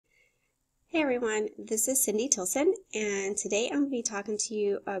Hey everyone, this is Cindy Tilson, and today I'm going to be talking to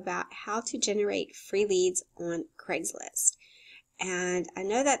you about how to generate free leads on Craigslist. And I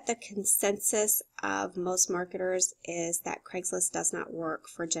know that the consensus of most marketers is that Craigslist does not work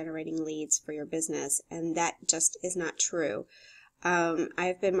for generating leads for your business, and that just is not true.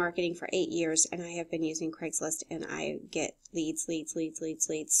 I've been marketing for 8 years, and I have been using Craigslist, and I get leads.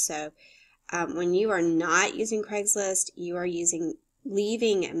 So when you are not using Craigslist, you are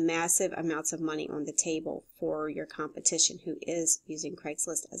leaving massive amounts of money on the table for your competition who is using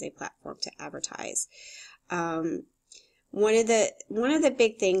Craigslist as a platform to advertise. One of the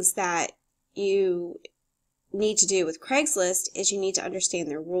big things that you need to do with Craigslist is you need to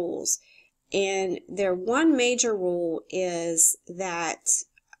understand their rules. And their one major rule is that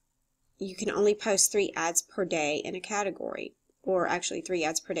you can only post 3 ads per day in a category, or actually 3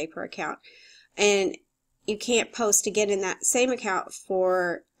 ads per day per account. And you can't post again in that same account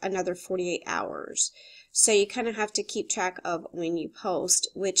for another 48 hours. So you kind of have to keep track of when you post,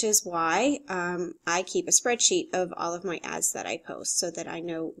 which is why I keep a spreadsheet of all of my ads that I post so that I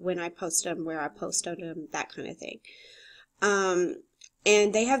know when I posted them, where I posted them, that kind of thing. And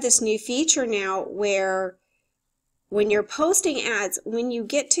they have this new feature now where when you're posting ads, when you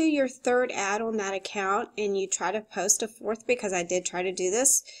get to your 3rd ad on that account and you try to post a 4th, because I did try to do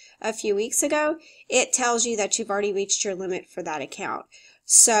this a few weeks ago, it tells you that you've already reached your limit for that account.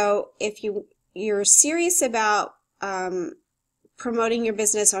 So if you're serious about promoting your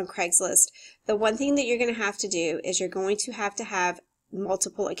business on Craigslist, the one thing that you're going to have to do is you're going to have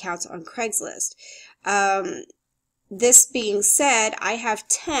multiple accounts on Craigslist. This being said, I have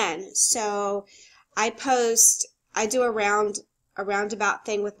 10, so I do a roundabout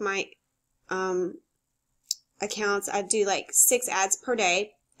thing with my accounts. I do like 6 ads per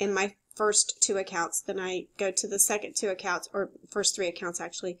day in my first 2 accounts. Then I go to the second 2 accounts, or first 3 accounts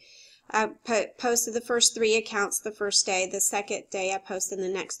actually. I posted the first 3 accounts the first day. The second day I post in the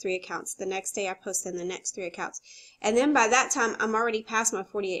next 3 accounts. The next day I post in the next 3 accounts. And then by that time I'm already past my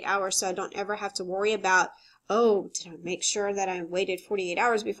 48 hours, so I don't ever have to worry about, oh, did I make sure that I waited 48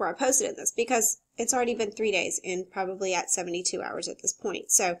 hours before I posted this? Because it's already been 3 days and probably at 72 hours at this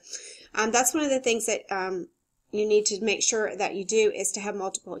point. So that's one of the things that you need to make sure that you do, is to have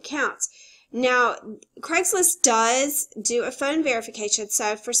multiple accounts. Now, Craigslist does do a phone verification,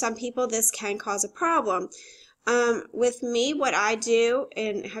 so for some people this can cause a problem. With me, what I do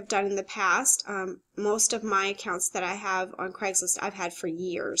and have done in the past, most of my accounts that I have on Craigslist I've had for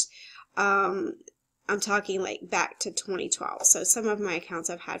years. I'm talking like back to 2012, so some of my accounts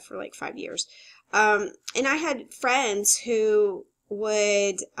I've had for like 5 years. And I had friends who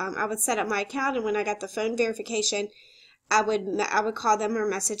I would set up my account, and when I got the phone verification, I would call them or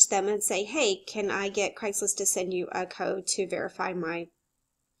message them and say, hey, can I get Craigslist to send you a code to verify my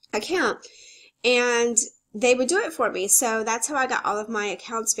account? And they would do it for me. So that's how I got all of my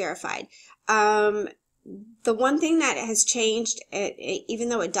accounts verified. The one thing that has changed, even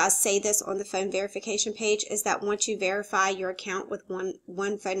though it does say this on the phone verification page, is that once you verify your account with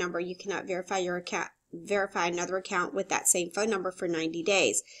one phone number, you cannot verify another account with that same phone number for 90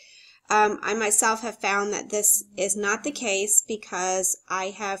 days. I myself have found that this is not the case, because I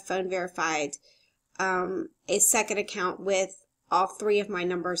have phone verified a second account with all 3 of my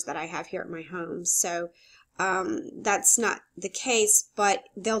numbers that I have here at my home. So that's not the case, but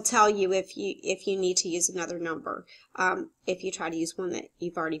they'll tell you if you need to use another number if you try to use one that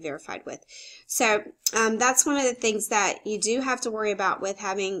you've already verified with. So that's one of the things that you do have to worry about with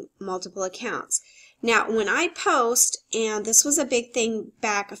having multiple accounts. Now, when I post, and this was a big thing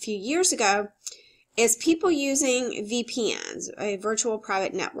back a few years ago, is people using VPNs, a virtual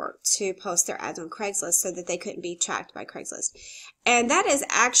private network, to post their ads on Craigslist so that they couldn't be tracked by Craigslist. And that is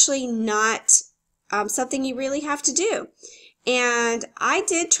actually not something you really have to do. And I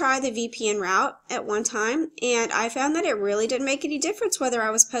did try the VPN route at one time, and I found that it really didn't make any difference whether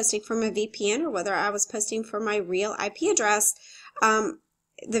I was posting from a VPN or whether I was posting from my real IP address.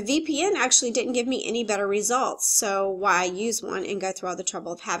 The VPN actually didn't give me any better results, so why use one and go through all the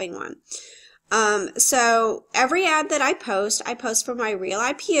trouble of having one? So every ad that I post from my real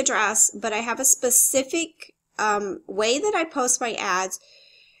IP address, but I have a specific way that I post my ads,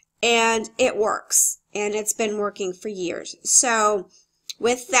 and it works, and it's been working for years. So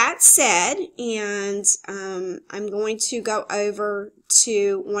with that said, and I'm going to go over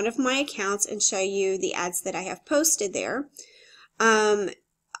to one of my accounts and show you the ads that I have posted there.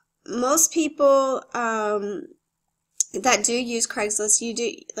 Most people that do use Craigslist, you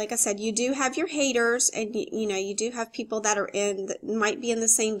do, like I said, you do have your haters, and you know, you do have people that might be in the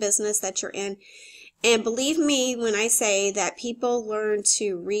same business that you're in, And believe me when I say that people learn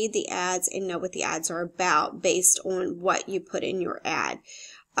to read the ads and know what the ads are about based on what you put in your ad.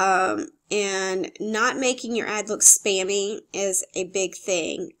 And not making your ad look spammy is a big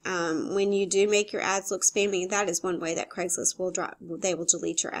thing. When you do make your ads look spammy, that is one way that Craigslist will they will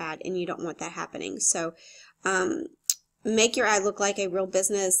delete your ad, and you don't want that happening. So make your ad look like a real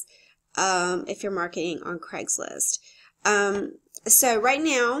business if you're marketing on Craigslist. So right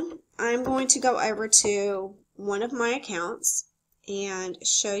now, I'm going to go over to one of my accounts and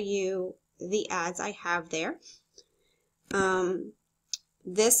show you the ads I have there.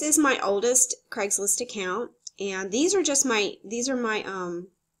 This is my oldest Craigslist account, and these are my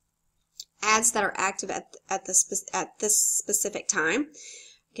ads that are active at this specific time.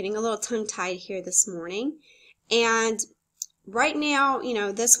 Getting a little tongue-tied here this morning. And right now, you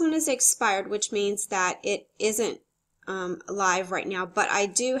know, this one is expired, which means that it isn't live right now, but I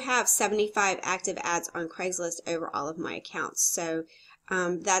do have 75 active ads on Craigslist over all of my accounts. So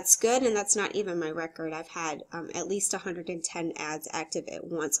that's good, and that's not even my record. I've had at least 110 ads active at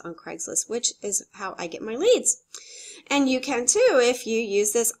once on Craigslist, which is how I get my leads. And you can too if you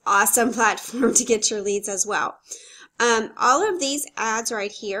use this awesome platform to get your leads as well. All of these ads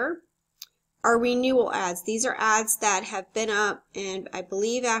right here are renewal ads. These are ads that have been up, and I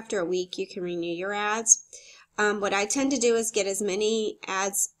believe after a week you can renew your ads. What I tend to do is get as many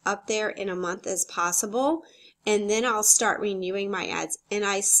ads up there in a month as possible, and then I'll start renewing my ads. And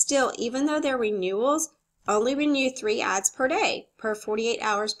I still, even though they're renewals, only renew 3 ads per day, per 48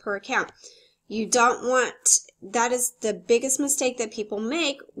 hours per account. You don't want, that is the biggest mistake that people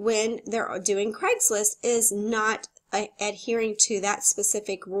make when they're doing Craigslist, is not adhering to that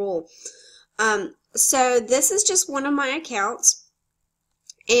specific rule. So this is just one of my accounts,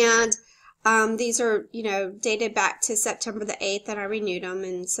 and these are, you know, dated back to September the 8th, and I renewed them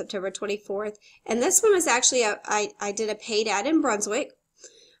in September 24th. And this one is actually, I did a paid ad in Brunswick,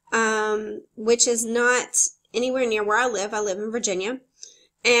 which is not anywhere near where I live. I live in Virginia.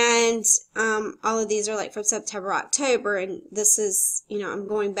 And all of these are like from September, October, and this is, you know, I'm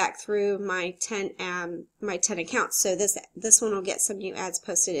going back through my 10 accounts. So this one will get some new ads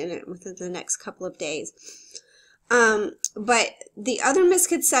posted in it within the next couple of days. But the other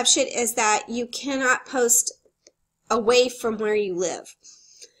misconception is that you cannot post away from where you live.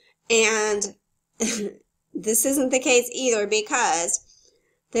 And this isn't the case either, because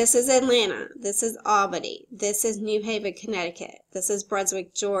this is Atlanta, this is Albany, this is New Haven, Connecticut, this is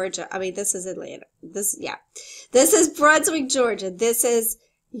Brunswick, Georgia. I mean, this is Atlanta. This is Brunswick, Georgia. This is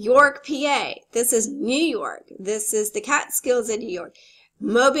York, PA. This is New York. This is the Catskills in New York.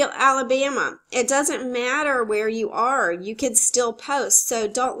 Mobile, Alabama. It doesn't matter where you are. You can still post. So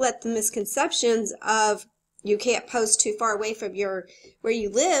don't let the misconceptions of you can't post too far away from where you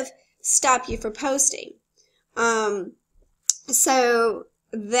live stop you from posting. So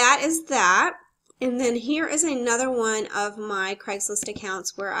that is that. And then here is another one of my Craigslist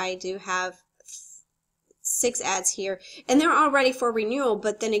accounts where I do have 6 ads here, and they're all ready for renewal.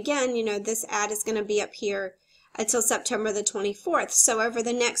 But then again, you know, this ad is going to be up here until September the 24th. So over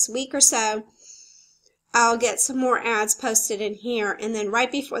the next week or so, I'll get some more ads posted in here, and then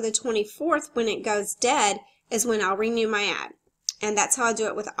right before the 24th, when it goes dead, is when I'll renew my ad. And that's how I do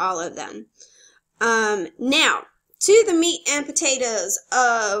it with all of them. Now, to the meat and potatoes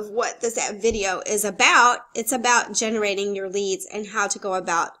of what this video is about. It's about generating your leads and how to go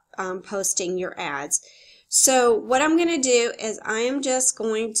about posting your ads. So what I'm going to do is I'm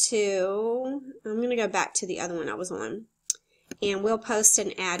going to go back to the other one I was on, and we'll post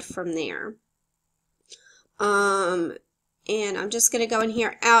an ad from there. And I'm just going to go in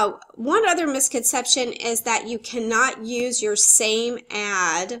here. One other misconception is that you cannot use your same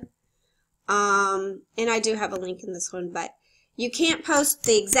ad. And I do have a link in this one, but you can't post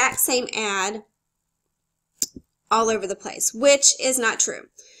the exact same ad all over the place, which is not true.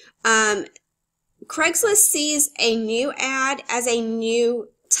 Craigslist sees a new ad as a new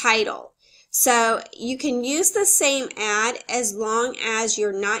title. So you can use the same ad as long as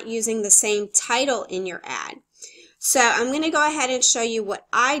you're not using the same title in your ad. So I'm going to go ahead and show you what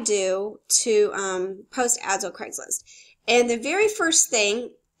I do to post ads on Craigslist. And the very first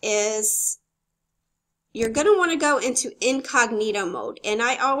thing is you're going to want to go into incognito mode. And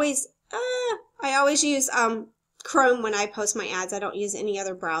I always use Chrome when I post my ads. I don't use any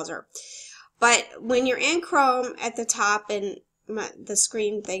other browser. But when you're in Chrome at the top, and the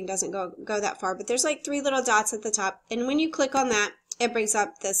screen thing doesn't go that far, but there's like 3 little dots at the top, and when you click on that, it brings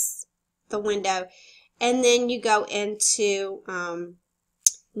up the window, and then you go into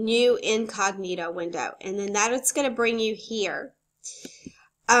new incognito window, and then that's going to bring you here.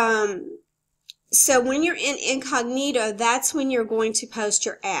 So when you're in incognito, that's when you're going to post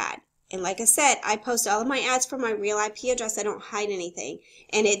your ad. And like I said, I post all of my ads from my real IP address. I don't hide anything,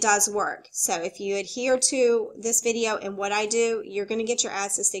 and it does work. So if you adhere to this video and what I do, you're going to get your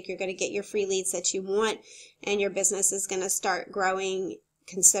ads to stick. You're going to get your free leads that you want, and your business is going to start growing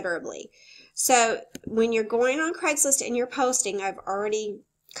considerably. So when you're going on Craigslist and you're posting, I've already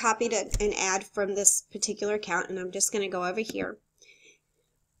copied an ad from this particular account, and I'm just going to go over here.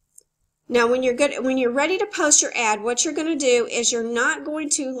 Now, when you're ready to post your ad, what you're going to do is you're not going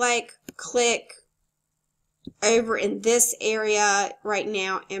to like click over in this area right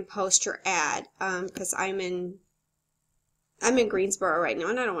now and post your ad, because I'm in Greensboro right now,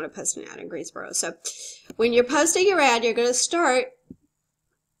 and I don't want to post an ad in Greensboro. So when you're posting your ad, you're going to start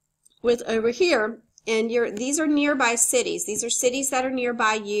with over here, and these are nearby cities. These are cities that are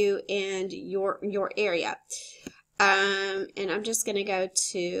nearby you and your area. And I'm just going to go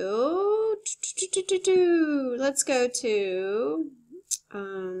to, let's go to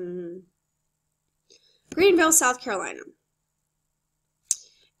Greenville, South Carolina.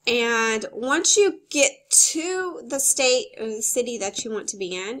 And once you get to the state or the city that you want to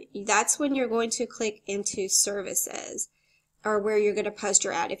be in, that's when you're going to click into services, or where you're going to post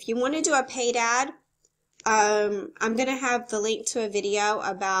your ad. If you want to do a paid ad, I'm going to have the link to a video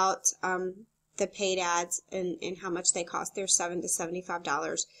about the paid ads and how much they cost. They're $7 to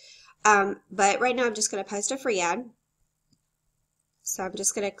 $75. But right now I'm just going to post a free ad. So I'm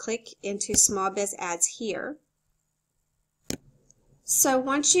just going to click into small biz ads here. So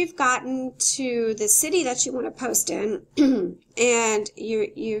once you've gotten to the city that you want to post in, and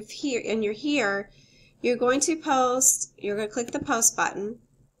you're here, you're going to post. You're going to click the post button,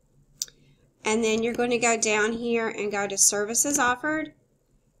 and then you're going to go down here and go to services offered.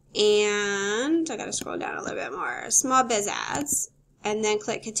 And I got to scroll down a little bit more. Small biz ads, and then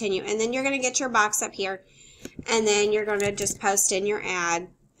click continue. And then you're going to get your box up here, and then you're going to just post in your ad,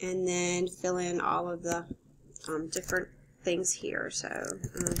 and then fill in all of the different things here. So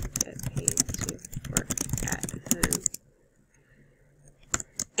get paid to work at home.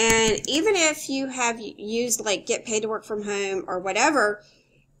 And even if you have used like get paid to work from home or whatever,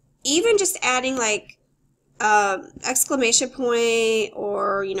 even just adding like exclamation point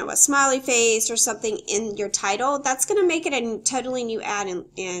or a smiley face or something in your title, that's going to make it a totally new ad,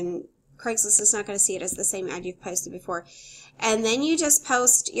 and Craigslist is not going to see it as the same ad you've posted before. And then you just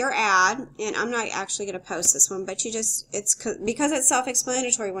post your ad, and I'm not actually going to post this one, but because it's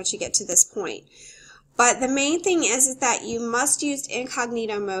self-explanatory once you get to this point. But the main thing is that you must use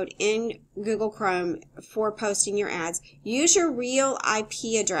incognito mode in Google Chrome for posting your ads. Use your real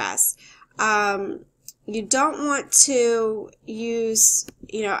IP address. You don't want to use,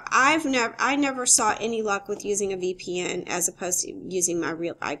 I never saw any luck with using a VPN as opposed to using my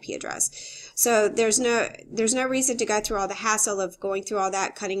real IP address. So there's no reason to go through all the hassle of going through all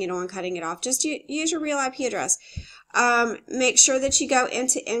that, cutting it on, cutting it off. Just use your real IP address. Make sure that you go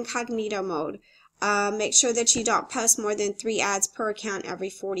into incognito mode. Make sure that you don't post more than 3 ads per account every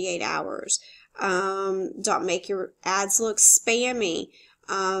 48 hours. Don't make your ads look spammy.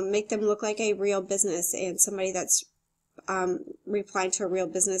 Make them look like a real business and somebody that's replying to a real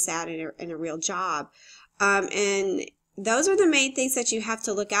business ad and a real job. And those are the main things that you have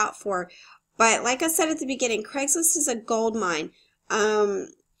to look out for. But like I said at the beginning, Craigslist is a gold mine.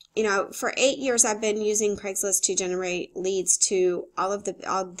 For 8 years I've been using Craigslist to generate leads to all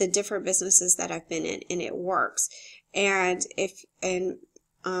the different businesses that I've been in, and it works. And if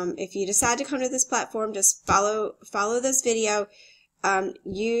you decide to come to this platform, just follow this video.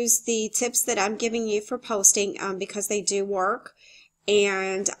 Use the tips that I'm giving you for posting because they do work,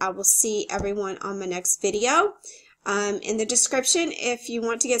 and I will see everyone on my next video. In the description, if you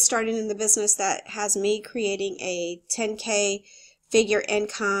want to get started in the business that has me creating a 10K figure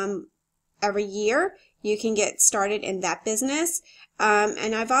income every year, you can get started in that business.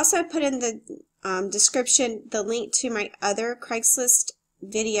 And I've also put in the description the link to my other Craigslist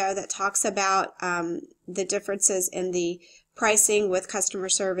video that talks about the differences in the pricing with customer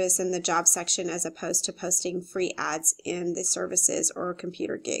service in the job section as opposed to posting free ads in the services or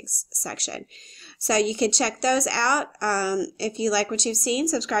computer gigs section. So you can check those out. If you like what you've seen,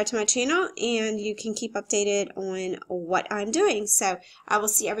 subscribe to my channel, and you can keep updated on what I'm doing. So I will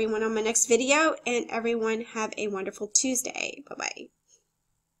see everyone on my next video, and everyone have a wonderful Tuesday. Bye-bye.